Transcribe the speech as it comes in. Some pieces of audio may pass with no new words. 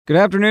Good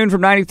afternoon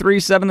from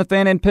 93.7 The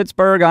Fan in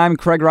Pittsburgh. I'm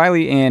Craig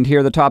Riley, and here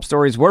are the top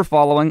stories we're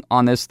following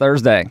on this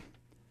Thursday.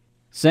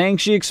 Saying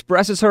she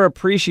expresses her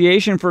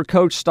appreciation for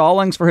Coach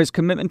Stallings for his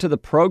commitment to the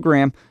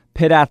program,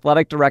 Pitt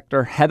Athletic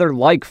Director Heather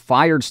Lyke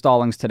fired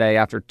Stallings today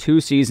after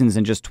 2 seasons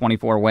and just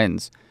 24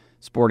 wins.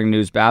 Sporting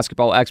News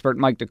basketball expert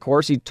Mike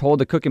DeCourcy told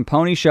the Cook and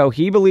Pony Show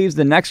he believes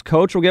the next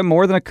coach will get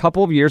more than a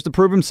couple of years to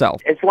prove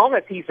himself. As long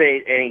as he's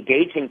an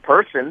engaging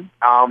person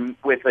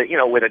with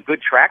a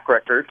good track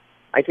record,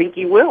 I think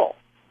he will.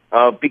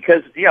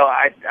 Because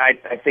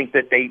I think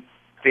that they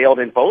failed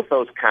in both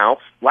those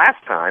counts last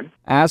time.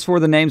 As for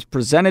the names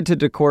presented to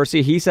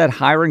DeCourcy, he said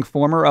hiring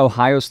former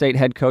Ohio State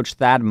head coach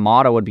Thad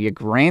Matta would be a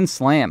grand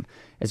slam,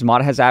 as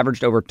Matta has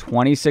averaged over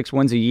 26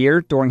 wins a year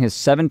during his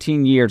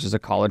 17 years as a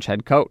college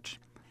head coach.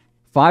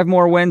 5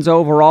 more wins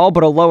overall,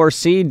 but a lower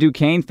seed.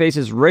 Duquesne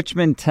faces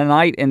Richmond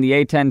tonight in the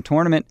A-10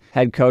 tournament.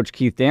 Head coach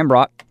Keith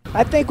Dambrot.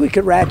 I think we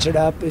could ratchet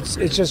up. It's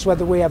just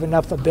whether we have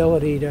enough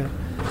ability to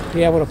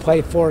be able to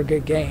play 4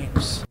 good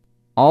games.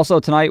 Also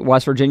tonight,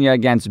 West Virginia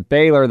against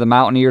Baylor. The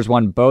Mountaineers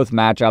won both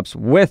matchups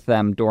with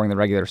them during the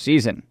regular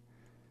season.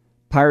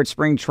 Pirates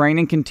spring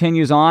training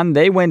continues on.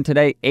 They win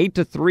today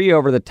 8-3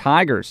 over the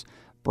Tigers.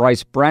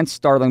 Bryce Brent,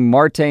 Starling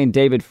Marte, and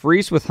David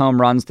Freese with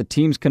home runs. The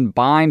teams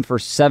combined for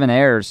 7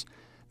 errors.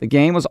 The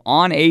game was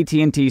on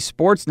AT&T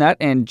Sportsnet,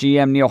 and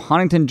GM Neil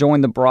Huntington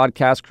joined the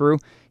broadcast crew.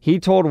 He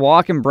told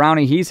Walk and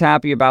Brownie he's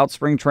happy about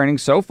spring training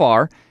so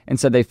far and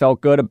said they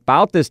felt good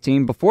about this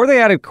team before they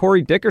added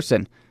Corey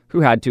Dickerson, who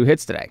had 2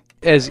 hits today.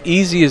 As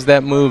easy as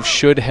that move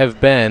should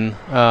have been,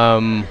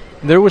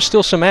 there was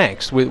still some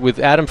angst with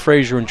Adam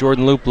Frazier and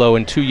Jordan Luplow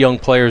and 2 young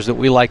players that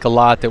we like a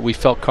lot, that we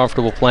felt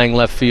comfortable playing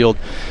left field.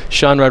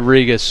 Sean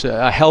Rodriguez,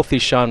 a healthy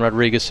Sean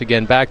Rodriguez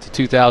again, back to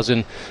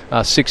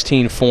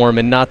 2016 form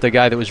and not the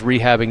guy that was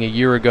rehabbing a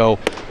year ago.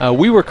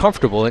 We were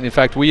comfortable, and in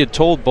fact we had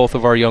told both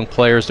of our young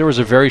players there was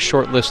a very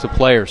short list of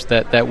players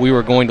that we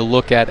were going to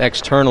look at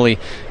externally,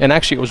 and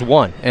actually it was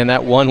one, and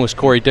that one was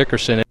Corey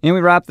Dickerson. And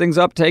we wrap things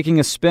up taking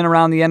a spin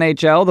around the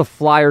NHL. The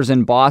Flyers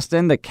in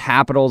Boston, the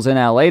Capitals in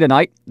LA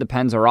tonight. The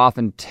Pens are off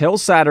until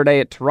Saturday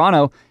at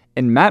Toronto,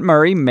 and Matt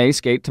Murray may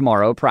skate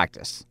tomorrow at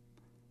practice.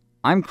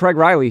 I'm Craig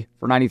Riley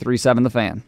for 93.7 The Fan.